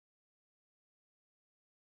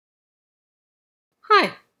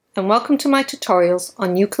Hi, and welcome to my tutorials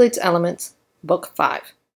on Euclid's Elements, Book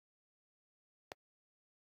 5.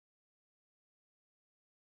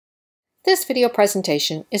 This video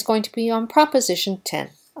presentation is going to be on Proposition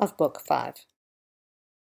 10 of Book 5.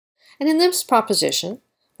 And in this proposition,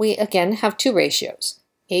 we again have two ratios,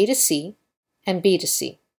 A to C and B to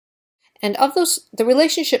C. And of those, the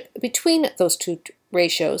relationship between those two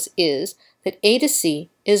ratios is that A to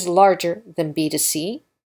C is larger than B to C,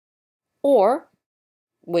 or,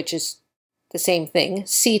 which is the same thing,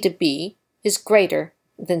 C to B is greater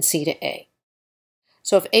than C to A.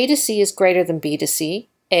 So if A to C is greater than B to C,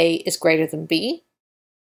 A is greater than B.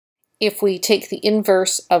 If we take the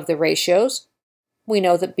inverse of the ratios, we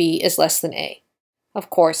know that B is less than A.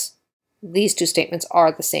 Of course, these two statements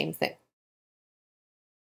are the same thing.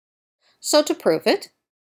 So to prove it,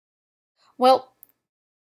 well,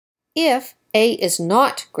 if A is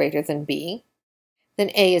not greater than B,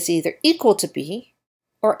 then A is either equal to B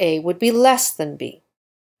or A would be less than B.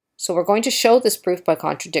 So we're going to show this proof by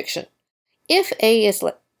contradiction. If A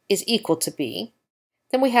is equal to B,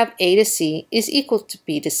 then we have A to C is equal to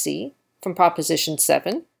B to C from Proposition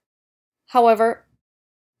 7. However,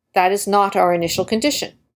 that is not our initial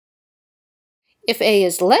condition. If A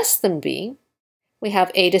is less than B, we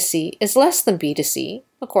have A to C is less than B to C,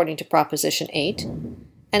 according to Proposition 8.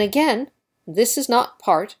 And again, this is not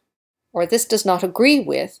part, or this does not agree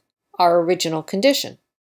with, our original condition.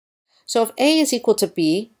 So if A is equal to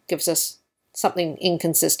B gives us something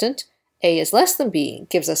inconsistent, A is less than B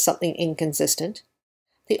gives us something inconsistent,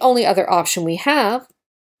 the only other option we have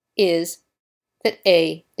is that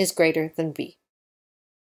A is greater than B.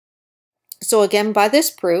 So again, by this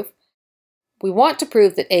proof, we want to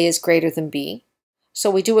prove that A is greater than B,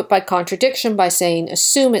 so we do it by contradiction by saying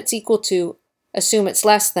assume it's equal to, assume it's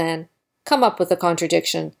less than, come up with a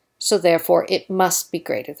contradiction, so therefore it must be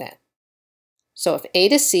greater than. So if A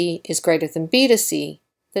to C is greater than B to C,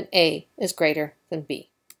 then A is greater than B.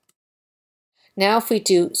 Now if we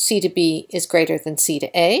do C to B is greater than C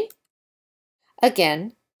to A,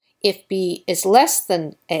 again, if B is less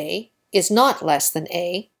than A, is not less than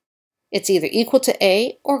A, it's either equal to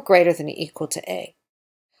A or greater than equal to A.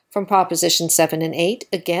 From Proposition 7 and 8,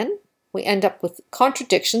 again, we end up with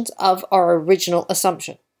contradictions of our original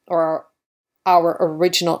assumption, or our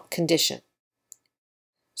original condition.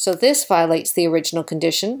 So this violates the original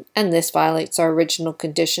condition, and this violates our original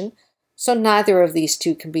condition, so neither of these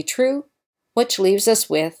two can be true, which leaves us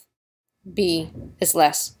with B is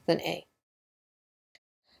less than A.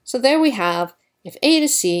 So there we have, if A to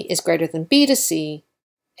C is greater than B to C,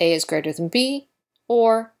 A is greater than B,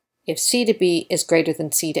 or if C to B is greater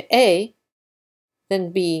than C to A,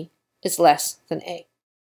 then B is less than A.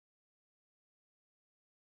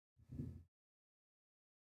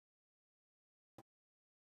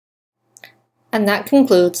 And that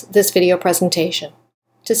concludes this video presentation.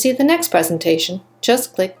 To see the next presentation,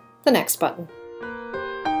 just click the next button.